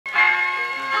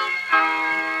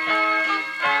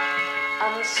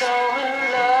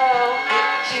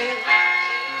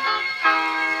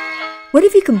What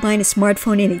if you combine a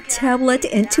smartphone and a tablet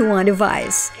into one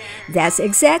device? That's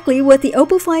exactly what the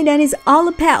OPPO Find N is all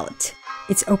about.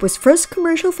 It's OPPO's first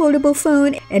commercial foldable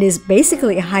phone and is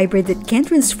basically a hybrid that can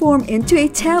transform into a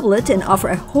tablet and offer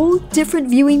a whole different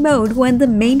viewing mode when the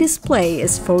main display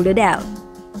is folded out.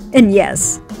 And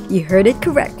yes, you heard it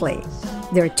correctly.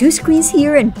 There are two screens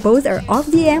here and both are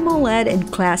of the AMOLED and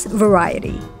class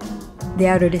variety. The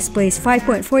outer display is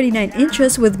 5.49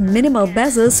 inches with minimal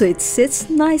bezel, so it sits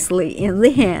nicely in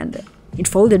the hand. In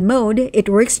folded mode, it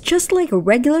works just like a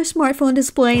regular smartphone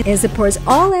display and supports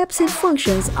all apps and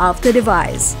functions of the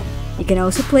device. You can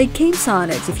also play games on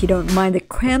it if you don't mind the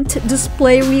cramped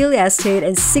display real estate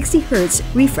and 60Hz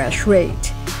refresh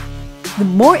rate. The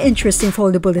more interesting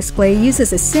foldable display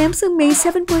uses a Samsung-made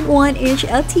 7.1-inch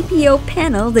LTPO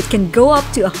panel that can go up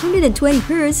to 120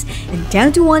 Hz and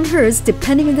down to 1 Hz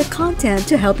depending on the content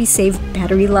to help you save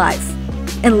battery life.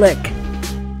 And look,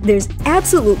 there's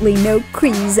absolutely no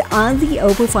crease on the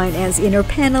OPPO Find N's inner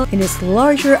panel in its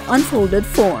larger unfolded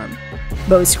form.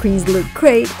 Both screens look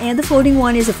great, and the folding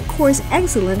one is of course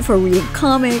excellent for reading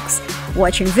comics,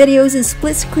 watching videos, and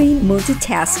split-screen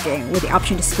multitasking with the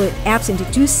option to split apps into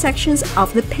two sections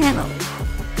of the panel.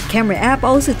 The camera app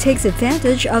also takes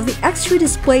advantage of the extra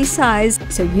display size,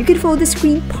 so you can fold the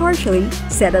screen partially,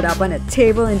 set it up on a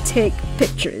table, and take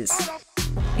pictures.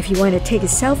 If you want to take a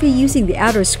selfie using the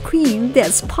outer screen,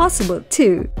 that's possible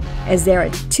too, as there are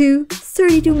two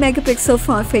 32-megapixel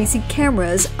front-facing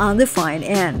cameras on the Find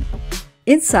N.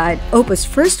 Inside, OPPO's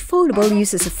first foldable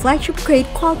uses a flagship-grade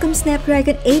Qualcomm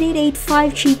Snapdragon 888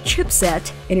 5G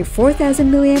chipset and a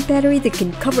 4000 mAh battery that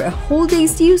can cover a whole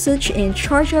day's usage and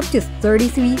charge up to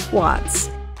 33 watts.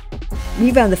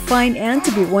 We found the Find N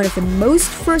to be one of the most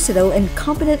versatile and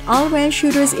competent all-around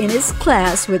shooters in its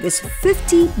class, with its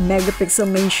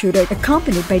 50-megapixel main shooter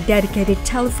accompanied by dedicated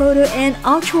telephoto and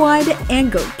ultra-wide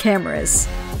angle cameras.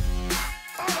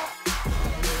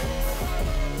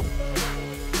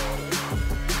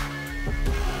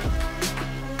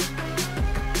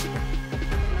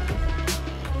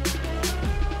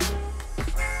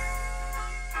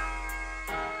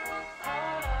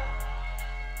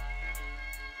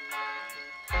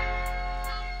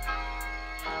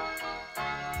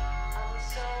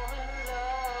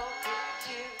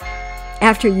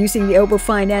 After using the OPPO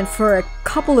Find N for a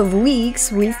couple of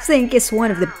weeks, we think it's one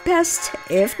of the best,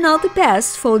 if not the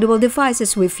best, foldable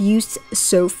devices we've used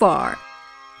so far.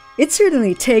 It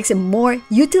certainly takes a more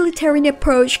utilitarian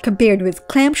approach compared with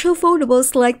clamshell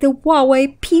foldables like the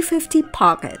Huawei P50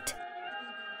 Pocket.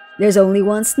 There's only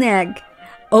one snag.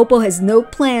 OPPO has no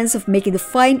plans of making the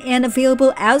Find N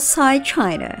available outside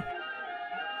China.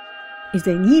 If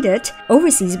they need it,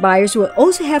 overseas buyers will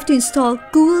also have to install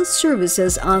Google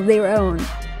services on their own.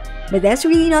 But that's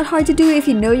really not hard to do if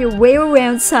you know your way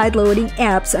around sideloading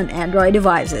apps on Android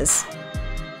devices.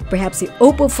 Perhaps the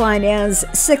OPPO Find N's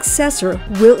successor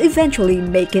will eventually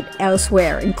make it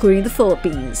elsewhere, including the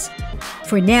Philippines.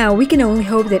 For now, we can only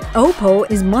hope that OPPO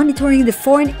is monitoring the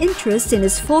foreign interest in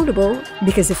its foldable,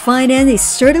 because the Find N is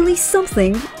certainly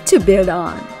something to build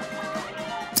on.